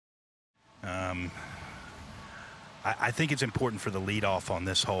I think it's important for the leadoff on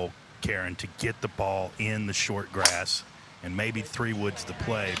this hole, Karen, to get the ball in the short grass, and maybe 3 wood's the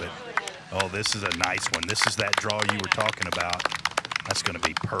play. But oh, this is a nice one. This is that draw you were talking about. That's going to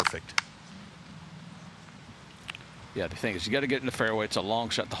be perfect. Yeah, the thing is, you got to get in the fairway. It's a long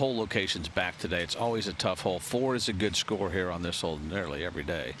shot. The hole location's back today. It's always a tough hole. 4 is a good score here on this hole nearly every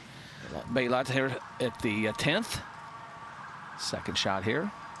day. Baylight here at the 10th. Second shot here.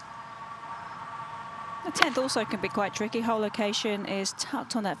 The 10th also can be quite tricky. Hole location is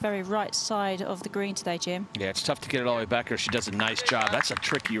tucked on that very right side of the green today, Jim. Yeah, it's tough to get it all the way back here. She does a nice job. That's a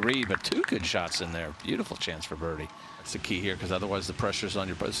tricky read, but 2 good shots in there. Beautiful chance for birdie. That's the key here, because otherwise the pressure's on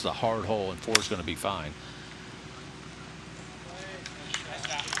your. This is a hard hole, and 4 is going to be fine.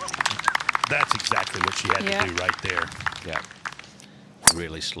 That's exactly what she had to do right there. Yeah.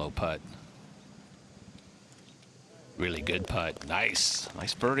 Really slow putt. Really good putt. Nice.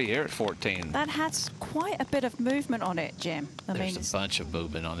 Nice birdie here at 14. That has quite a bit of movement on it, Jim. There's a bunch of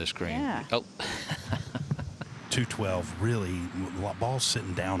movement on this green. Yeah. Oh. 212, really, ball's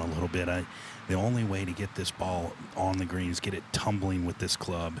sitting down a little bit. The only way to get this ball on the green is get it tumbling with this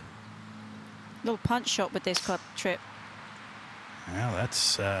club. Little punch shot with this club trip. Well,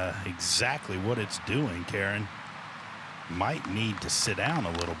 that's exactly what it's doing, Karen. Might need to sit down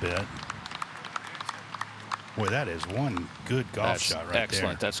a little bit. Boy, that is one good golf shot right there.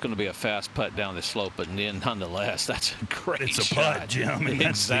 Excellent. That's going to be a fast putt down the slope, but nonetheless, that's a great shot. It's a putt, Jim, and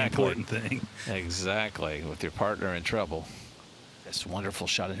that's the important thing. Exactly. With your partner in trouble. That's a wonderful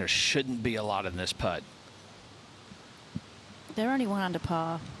shot in here. Shouldn't be a lot in this putt. They're only 1 under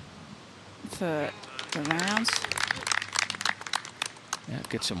par for the rounds. Yeah,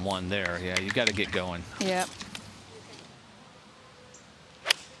 gets him 1 there. Yeah, you got to get going. Yep.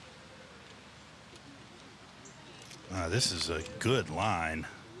 This is a good line.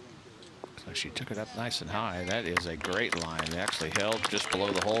 So she took it up nice and high. That is a great line. They actually held just below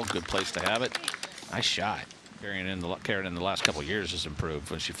the hole. Good place to have it. Nice shot. Karen in the last couple of years has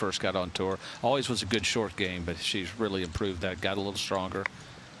improved. When she first got on tour, always was a good short game, but she's really improved that. Got a little stronger.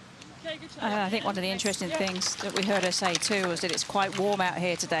 I think one of the interesting things that we heard her say too was that it's quite warm out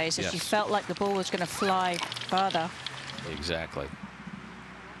here today, so she felt like the ball was going to fly further. Exactly.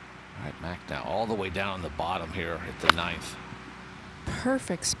 All right, Mac now all the way down on the bottom here at the 9th.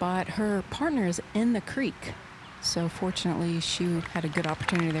 Perfect spot. Her partner is in the creek, so fortunately she had a good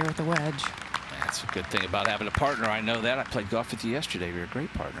opportunity there with the wedge. That's a good thing about having a partner. I know that. I played golf with you yesterday. You're a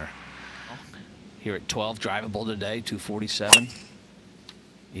great partner. Here at 12, drivable today, 247.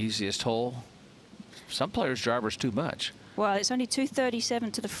 Easiest hole. Some players' drivers too much. Well, it's only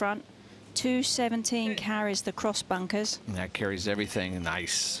 237 to the front. 217 carries the cross bunkers. And that carries everything.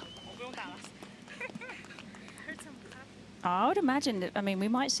 Nice. I would imagine that, I mean, we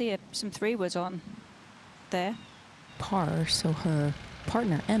might see some 3-woods on there. Par, so her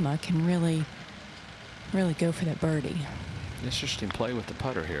partner Emma can really go for that birdie. Interesting play with the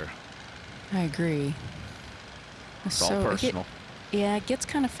putter here. I agree. It's all personal. Yeah, it gets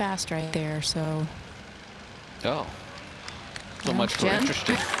kind of fast right there, so. Oh. So much for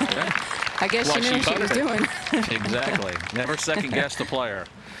interesting. Yeah. I guess she knew what she was doing. Exactly. Never second guess the player.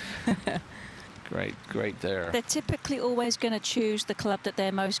 Great there. They're typically always going to choose the club that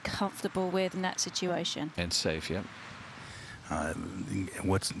they're most comfortable with in that situation. And safe, yep.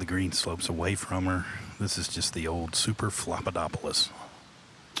 What's the green slopes away from her? This is just the old Super Flopodopoulos.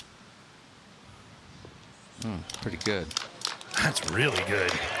 Pretty good. That's really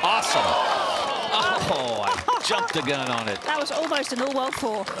good. Awesome. Oh, I jumped the gun on it. That was almost an all-world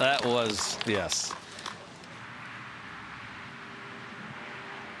 4. That was, yes.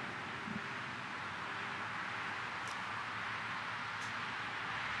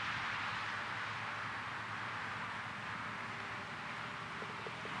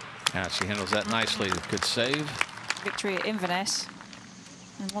 Yeah, she handles that nicely. Good save. Victory at Inverness.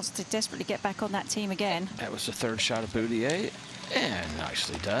 And wants to desperately get back on that team again. That was the 3rd shot of Boudier. And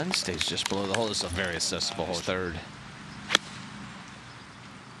nicely done. Stays just below the hole. This is a very accessible hole. 3rd.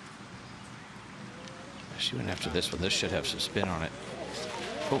 She went after this one. This should have some spin on it.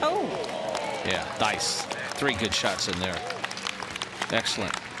 Oh. Yeah, nice. 3 good shots in there.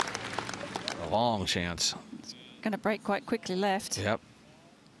 Excellent. A long chance. Going to break quite quickly left. Yep.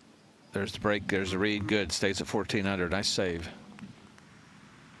 There's the break. There's the read. Good. Stays at 14 under. Nice save.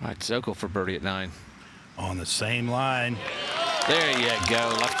 All right, Szokol for birdie at 9. On the same line. There you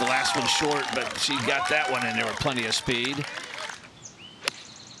go. Left the last one short, but she got that one in there with plenty of speed.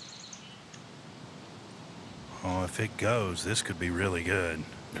 Oh, if it goes, this could be really good.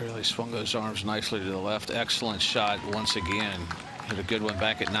 Really swung those arms nicely to the left. Excellent shot once again. Hit a good one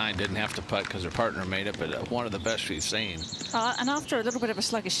back at 9. Didn't have to putt because her partner made it, but one of the best we've seen. And after a little bit of a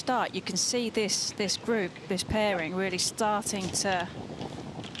sluggish start, you can see this group, this pairing, really starting to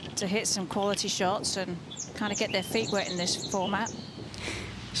hit some quality shots and kind of get their feet wet in this format.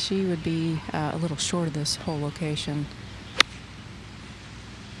 She would be a little short of this whole location.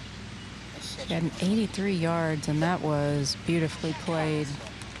 She had 83 yards, and that was beautifully played.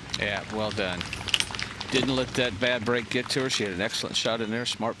 Yeah, well done. Didn't let that bad break get to her. She had an excellent shot in there.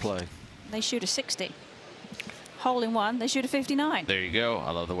 Smart play. They shoot a 60. Hole in one, they shoot a 59. There you go.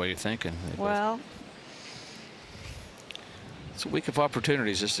 I love the way you're thinking. Well, it's a week of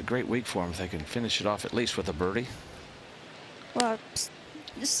opportunities. It's a great week for them if they can finish it off at least with a birdie. Well,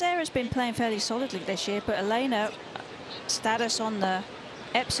 Sarah's been playing fairly solidly this year, but Elena, status on the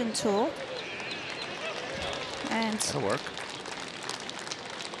Epsom Tour. And that'll work.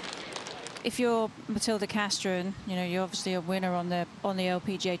 If you're Matilda Castro, you know you're obviously a winner on the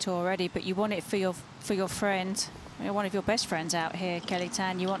LPGA Tour already, but you want it for your friend, one of your best friends out here, Kelly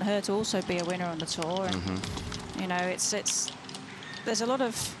Tan. You want her to also be a winner on the tour, and you know it's there's a lot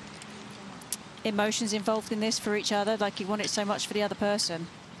of emotions involved in this for each other. Like you want it so much for the other person.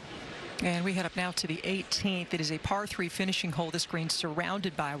 And we head up now to the 18th. It is a par 3 finishing hole. This green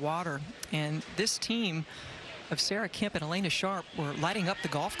surrounded by water, and this team of Sarah Kemp and Elena Sharp were lighting up the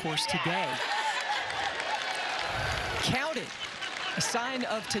golf course today. Counted. A sign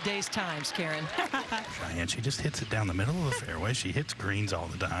of today's times, Karen. Cheyenne, she just hits it down the middle of the fairway. She hits greens all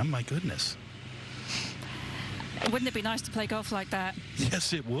the time. My goodness. Wouldn't it be nice to play golf like that?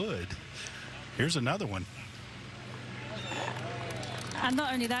 Yes, it would. Here's another one. And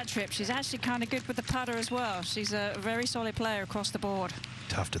not only that, Trip, she's actually kind of good with the putter as well. She's a very solid player across the board.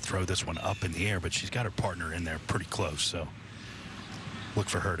 Tough to throw this one up in the air, but she's got her partner in there pretty close, so look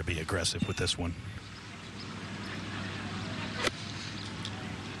for her to be aggressive with this one.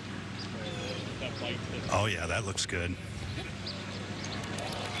 Oh yeah, that looks good.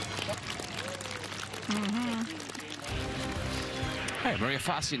 Hey, Maria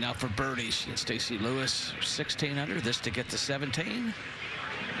Fassi now for birdie. She and Stacy Lewis 16 under. This to get to 17.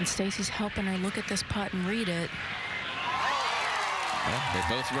 And Stacy's helping her look at this putt and read it. Well, they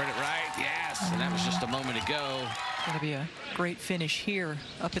both read it right. Yes, and that was just a moment ago. Going to be a great finish here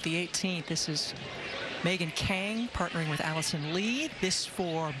up at the 18th. This is Megan Kang partnering with Allison Lee. This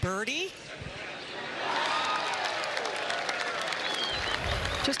for birdie.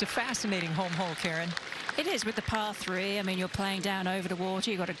 Just a fascinating home hole, Karen. It is with the par 3. I mean, you're playing down over the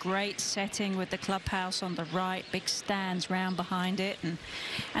water. You've got a great setting with the clubhouse on the right, big stands round behind it.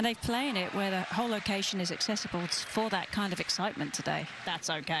 And they're playing it where the whole location is accessible for that kind of excitement today. That's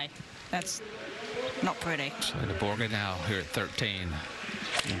okay. That's not pretty. So the Borga now here at 13.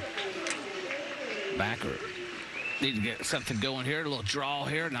 Backer. Need to get something going here. A little draw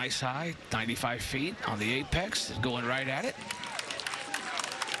here. Nice high. 95 feet on the apex. Going right at it.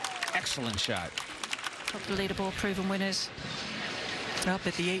 Excellent shot. Top of the leaderboard, proven winners. Up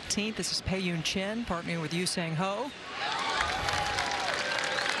at the 18th, this is Pei-Yun Chen partnering with Yu Sang Ho.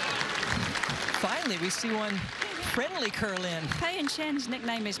 Finally, we see one friendly curl in. Pei-Yun Chen's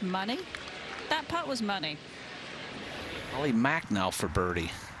nickname is Money. That putt was money. Holly Mack now for birdie.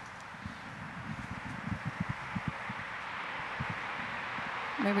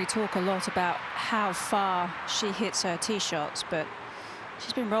 I mean, we talk a lot about how far she hits her tee shots, but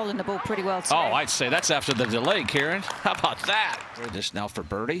she's been rolling the ball pretty well today. Oh, I'd say that's after the delay, Karen. How about that? This now for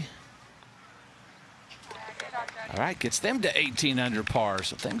birdie. All right, gets them to 18 under par,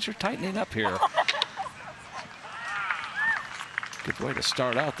 so things are tightening up here. Good way to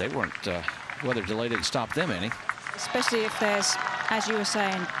start out. They weren't, weather delay didn't stop them any. Especially if there's, as you were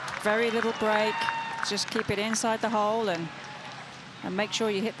saying, very little break. Just keep it inside the hole and make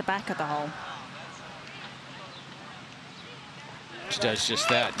sure you hit the back of the hole. She does just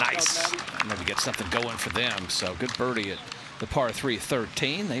that. Nice. Maybe get something going for them. So good birdie at the par 3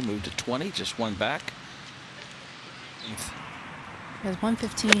 13. They moved to 20, just one back. As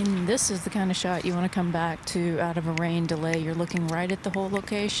 115, this is the kind of shot you want to come back to out of a rain delay. You're looking right at the hole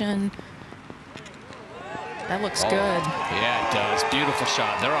location. That looks good. Yeah, it does. Beautiful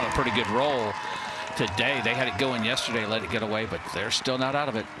shot. They're on a pretty good roll today. They had it going yesterday, let it get away, but they're still not out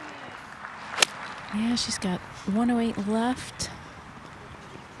of it. Yeah, she's got 108 left.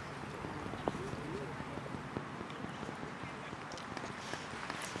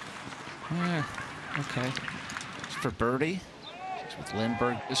 Yeah, okay. For birdie. She's with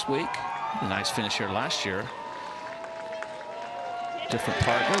Lindbergh this week. A nice finish here last year. Different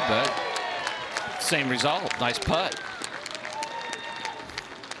partner, but same result. Nice putt.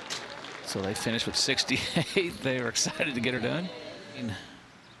 So they finished with 68. They were excited to get her done.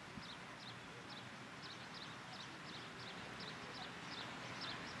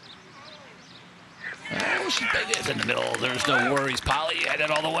 Oh, she gets in the middle. There's no worries. Polly had it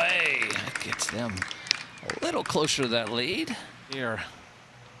all the way. Gets them a little closer to that lead. Here,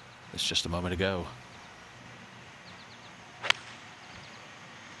 it's just a moment ago.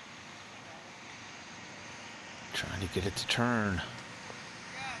 Trying to get it to turn.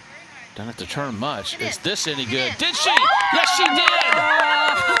 Don't have to turn much. Is this any good? Did she? Yes, she did.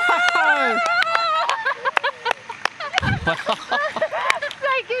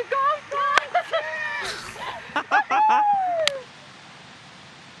 Thank you,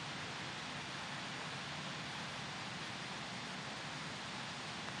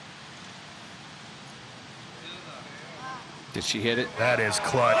 Did she hit it? That is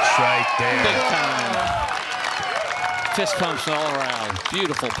clutch right there. Big time. Fist pumps all around.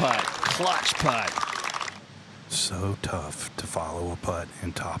 Beautiful putt. Clutch putt. So tough to follow a putt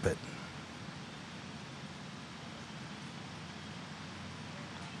and top it.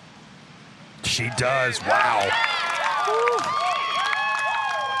 She does. Wow.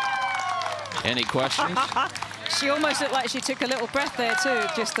 Any questions? She almost looked like she took a little breath there too.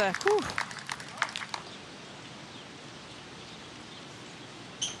 Just a whew.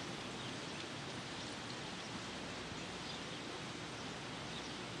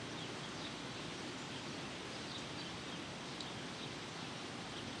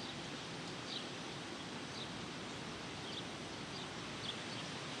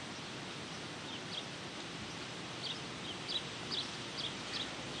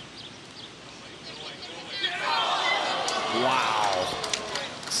 Wow.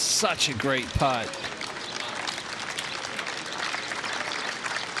 Such a great putt.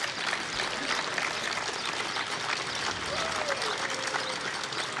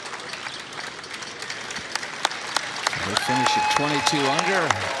 They finish at 22 under.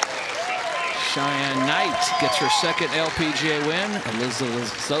 Cheyenne Knight gets her second LPGA win.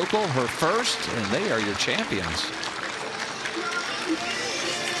 Elizabeth Szokol her first, and they are your champions.